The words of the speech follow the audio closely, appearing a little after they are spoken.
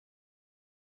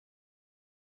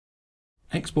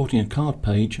Exporting a card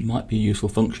page might be a useful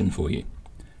function for you.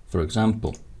 For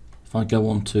example, if I go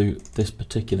on to this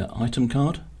particular item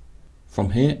card,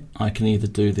 from here I can either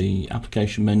do the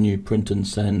application menu, print and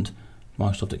send,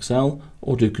 Microsoft Excel,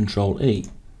 or do Control E.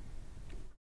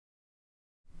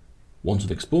 Once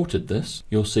I've exported this,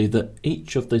 you'll see that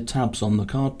each of the tabs on the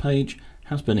card page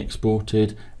has been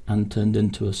exported and turned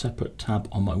into a separate tab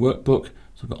on my workbook.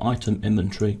 So I've got item,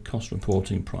 inventory, cost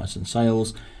reporting, price and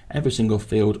sales. Every single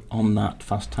field on that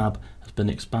fast tab has been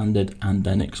expanded and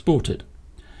then exported.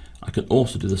 I can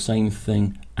also do the same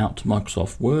thing out to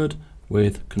Microsoft Word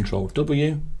with Control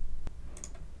W.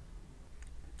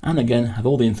 And again, have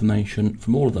all the information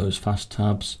from all of those fast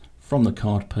tabs from the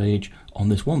card page on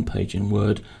this one page in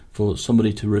Word for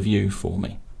somebody to review for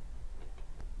me.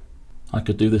 I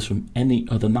could do this from any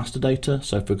other master data,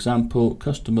 so for example,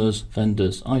 customers,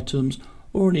 vendors, items,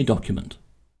 or any document.